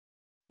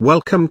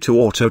Welcome to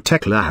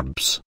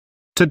Autotechlabs.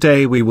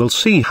 Today we will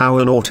see how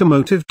an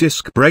automotive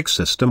disc brake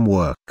system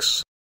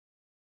works.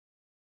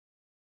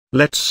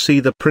 Let's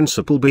see the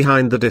principle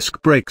behind the disc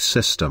brake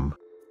system.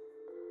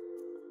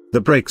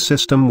 The brake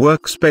system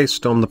works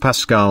based on the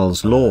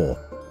PASCAL'S law.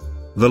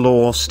 The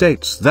law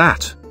states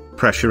that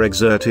pressure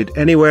exerted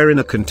anywhere in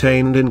a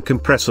contained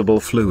incompressible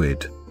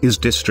fluid is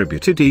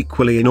distributed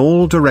equally in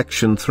all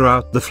directions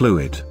throughout the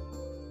fluid.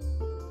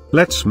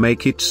 Let's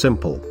make it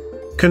simple.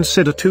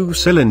 Consider two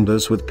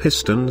cylinders with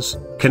pistons,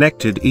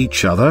 connected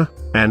each other,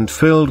 and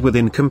filled with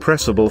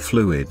incompressible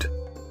fluid.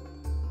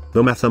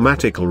 The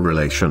mathematical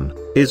relation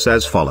is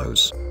as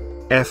follows.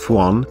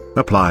 F1,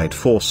 applied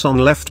force on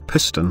left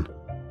piston.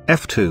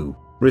 F2,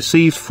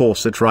 received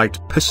force at right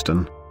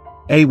piston.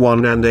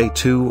 A1 and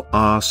A2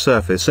 are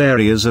surface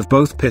areas of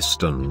both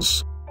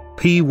pistons.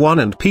 P1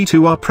 and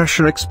P2 are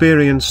pressure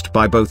experienced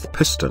by both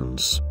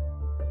pistons.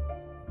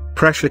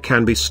 Pressure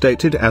can be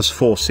stated as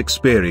force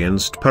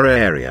experienced per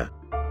area.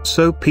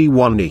 So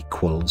P1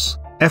 equals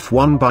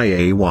F1 by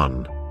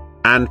A1.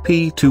 And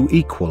P2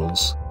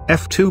 equals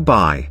F2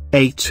 by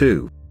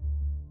A2.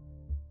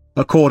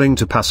 According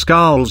to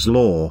Pascal's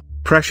law,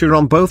 pressure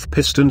on both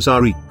pistons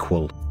are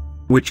equal,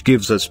 which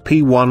gives us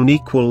P1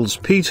 equals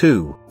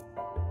P2.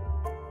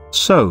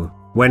 So,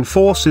 when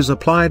force is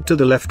applied to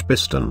the left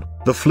piston,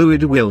 the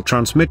fluid will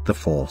transmit the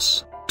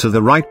force to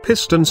the right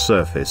piston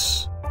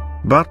surface.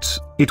 But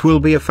it will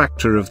be a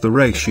factor of the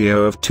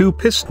ratio of two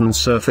piston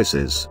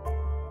surfaces.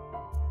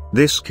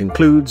 This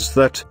concludes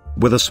that,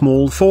 with a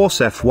small force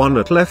F1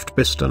 at left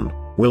piston,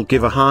 will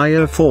give a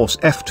higher force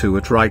F2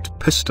 at right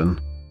piston,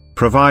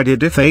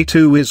 provided if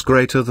A2 is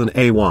greater than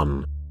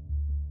A1.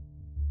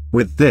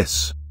 With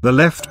this, the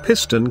left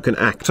piston can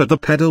act at the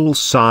pedal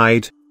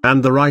side,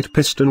 and the right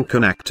piston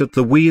can act at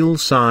the wheel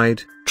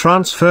side,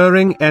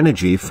 transferring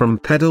energy from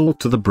pedal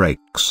to the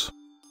brakes.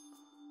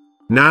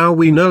 Now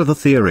we know the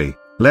theory,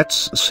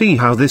 let's see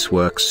how this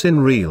works in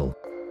real.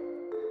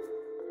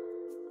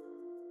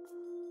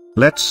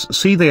 Let's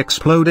see the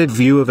exploded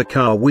view of a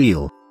car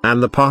wheel,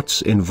 and the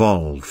parts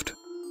involved.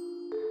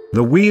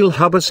 The wheel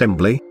hub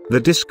assembly,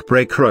 the disc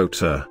brake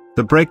rotor,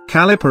 the brake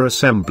caliper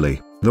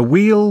assembly, the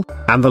wheel,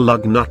 and the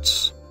lug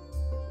nuts.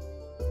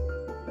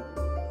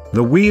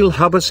 The wheel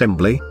hub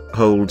assembly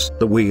holds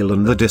the wheel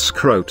and the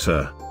disc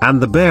rotor, and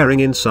the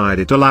bearing inside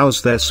it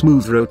allows their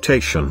smooth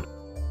rotation.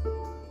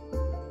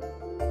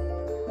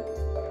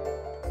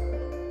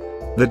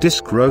 The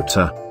disc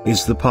rotor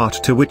is the part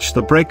to which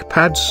the brake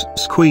pads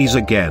squeeze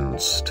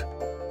against.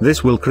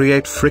 This will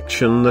create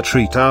friction that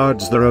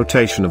retards the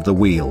rotation of the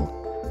wheel.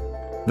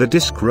 The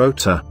disc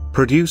rotor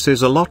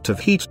produces a lot of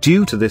heat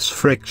due to this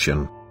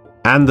friction,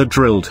 and the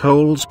drilled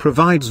holes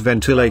provides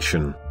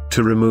ventilation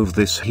to remove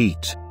this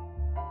heat.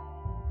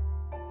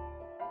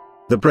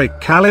 The brake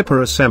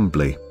caliper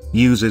assembly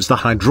uses the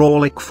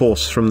hydraulic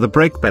force from the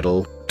brake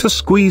pedal to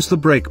squeeze the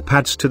brake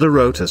pads to the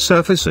rotor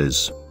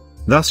surfaces,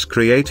 thus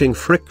creating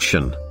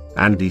friction,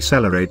 and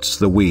decelerates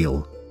the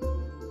wheel.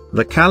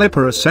 The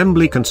caliper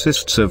assembly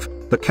consists of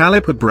the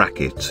caliper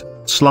bracket,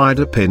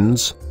 slider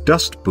pins,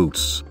 dust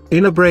boots,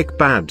 inner brake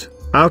pad,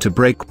 outer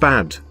brake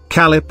pad,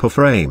 caliper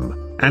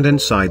frame, and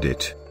inside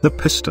it, the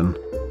piston.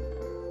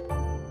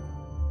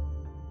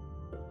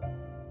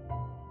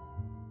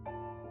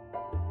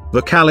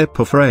 The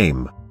caliper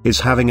frame is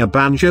having a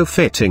banjo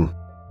fitting,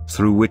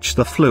 through which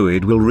the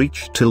fluid will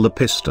reach till the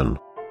piston.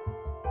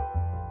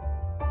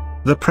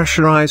 The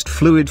pressurized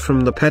fluid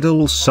from the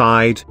pedal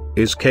side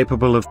is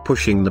capable of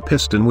pushing the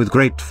piston with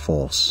great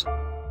force.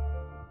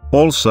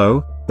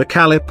 Also, the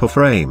caliper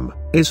frame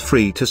is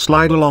free to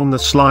slide along the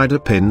slider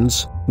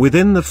pins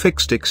within the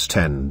fixed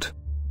extend.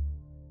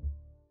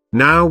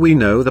 Now we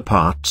know the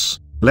parts,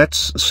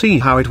 let's see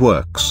how it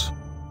works.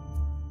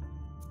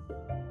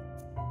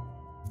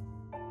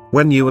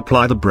 When you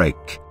apply the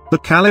brake, the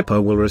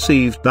caliper will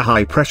receive the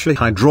high-pressure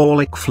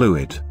hydraulic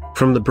fluid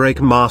from the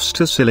brake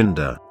master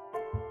cylinder.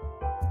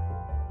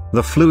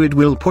 The fluid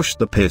will push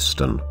the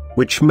piston,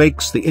 which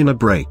makes the inner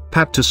brake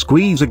pad to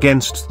squeeze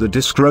against the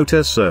disc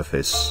rotor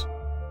surface.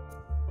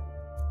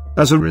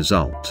 As a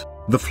result,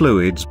 the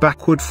fluid's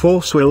backward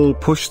force will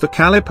push the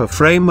caliper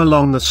frame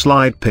along the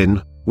slide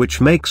pin, which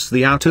makes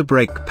the outer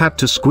brake pad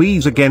to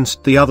squeeze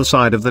against the other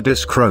side of the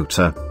disc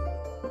rotor.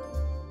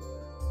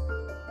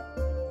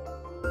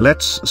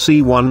 Let's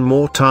see one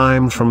more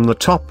time from the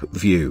top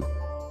view.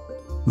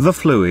 The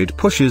fluid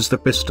pushes the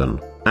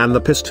piston, and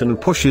the piston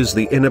pushes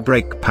the inner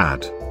brake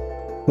pad.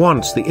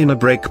 Once the inner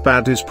brake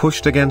pad is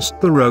pushed against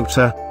the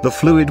rotor, the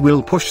fluid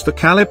will push the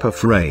caliper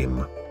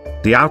frame.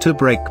 The outer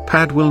brake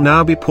pad will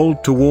now be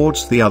pulled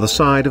towards the other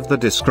side of the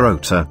disc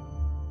rotor.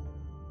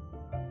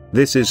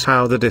 This is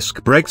how the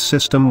disc brake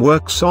system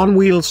works on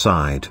wheel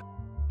side.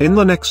 In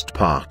the next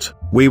part,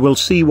 we will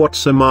see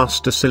what's a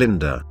master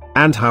cylinder,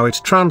 and how it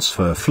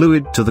transfers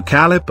fluid to the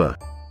caliper.